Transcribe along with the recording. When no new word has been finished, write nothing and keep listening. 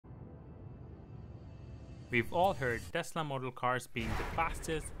We've all heard Tesla Model cars being the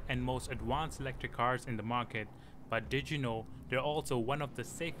fastest and most advanced electric cars in the market, but did you know they're also one of the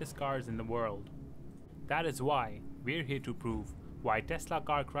safest cars in the world? That is why we're here to prove why Tesla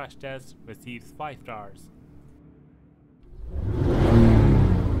car crash test receives 5 stars.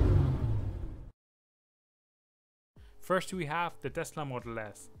 First we have the Tesla Model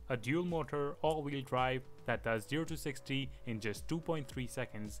S, a dual motor all-wheel drive that does 0 to 60 in just 2.3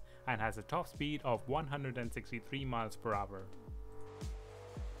 seconds and has a top speed of 163 miles per hour.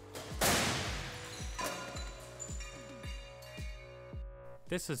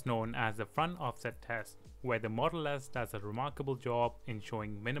 This is known as the front offset test, where the Model S does a remarkable job in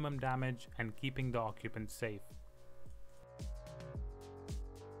showing minimum damage and keeping the occupants safe.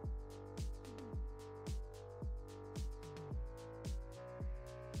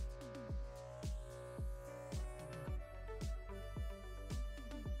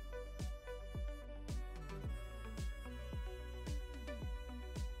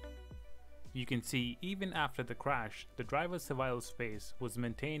 You can see even after the crash, the driver's survival space was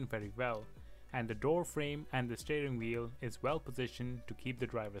maintained very well, and the door frame and the steering wheel is well positioned to keep the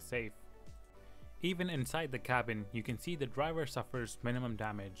driver safe. Even inside the cabin, you can see the driver suffers minimum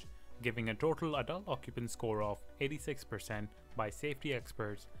damage, giving a total adult occupant score of 86% by safety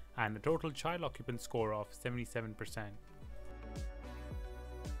experts and a total child occupant score of 77%.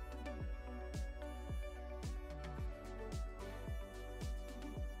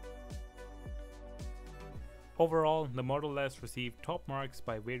 Overall, the Model S received top marks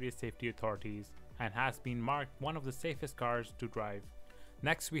by various safety authorities and has been marked one of the safest cars to drive.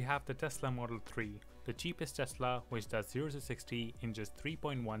 Next we have the Tesla Model 3, the cheapest Tesla, which does 0 to 60 in just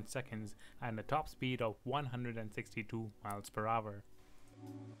 3.1 seconds and a top speed of 162 miles per hour.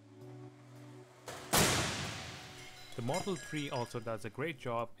 The Model 3 also does a great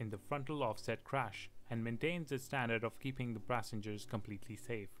job in the frontal offset crash and maintains its standard of keeping the passengers completely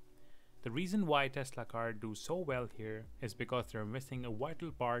safe. The reason why Tesla cars do so well here is because they're missing a vital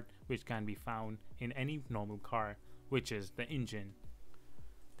part which can be found in any normal car, which is the engine.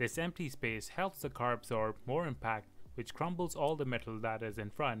 This empty space helps the car absorb more impact, which crumbles all the metal that is in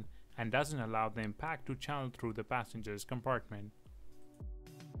front and doesn't allow the impact to channel through the passenger's compartment.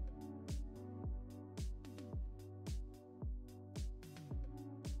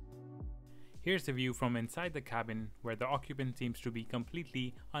 Here's a view from inside the cabin where the occupant seems to be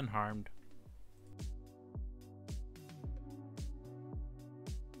completely unharmed.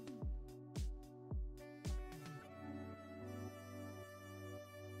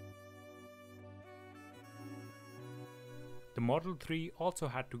 The Model 3 also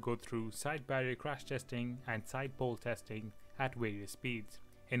had to go through side barrier crash testing and side pole testing at various speeds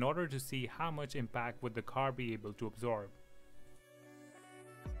in order to see how much impact would the car be able to absorb.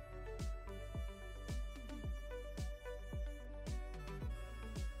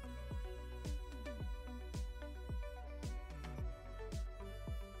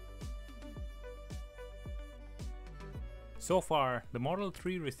 So far, the Model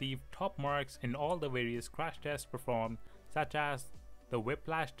 3 received top marks in all the various crash tests performed, such as the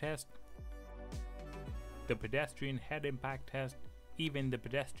whiplash test, the pedestrian head impact test, even the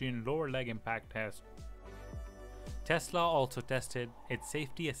pedestrian lower leg impact test. Tesla also tested its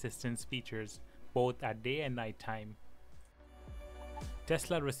safety assistance features both at day and night time.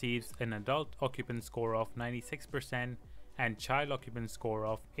 Tesla receives an adult occupant score of 96% and child occupant score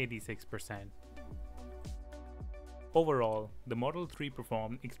of 86%. Overall, the Model 3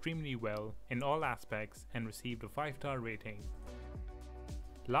 performed extremely well in all aspects and received a 5-star rating.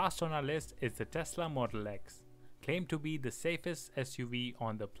 Last on our list is the Tesla Model X. Claimed to be the safest SUV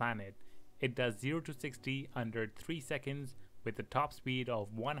on the planet, it does 0 to 60 under 3 seconds with a top speed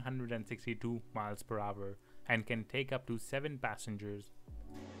of 162 miles per hour and can take up to 7 passengers.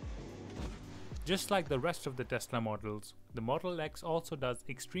 Just like the rest of the Tesla models, the Model X also does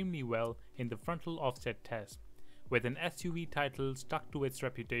extremely well in the frontal offset test. With an SUV title stuck to its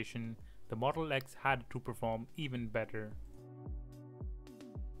reputation, the Model X had to perform even better.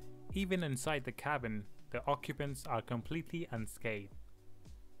 Even inside the cabin, the occupants are completely unscathed.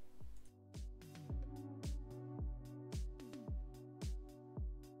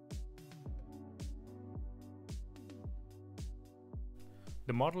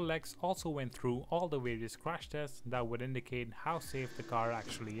 The Model X also went through all the various crash tests that would indicate how safe the car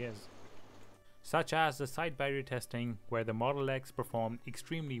actually is, such as the side barrier testing where the Model X performed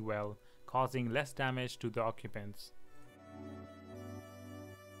extremely well, causing less damage to the occupants.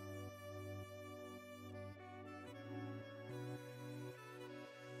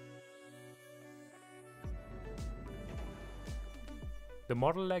 The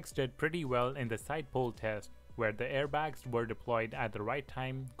Model X did pretty well in the side pole test, where the airbags were deployed at the right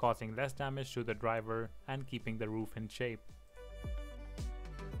time, causing less damage to the driver and keeping the roof in shape.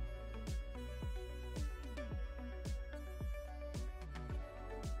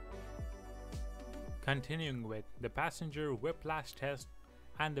 Continuing with the passenger whiplash test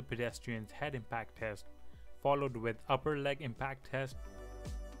and the pedestrian's head impact test, followed with upper leg impact test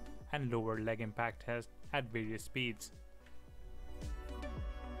and lower leg impact test at various speeds.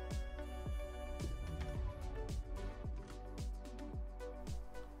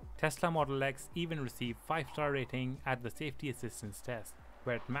 Tesla Model X even received 5-star rating at the safety assistance test,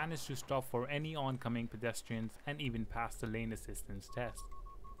 where it managed to stop for any oncoming pedestrians and even pass the lane assistance test.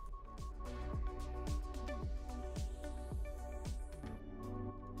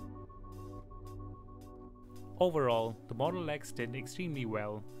 Overall, the Model X did extremely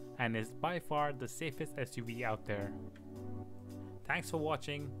well and is by far the safest SUV out there. Thanks for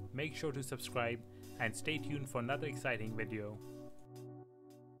watching, make sure to subscribe and stay tuned for another exciting video.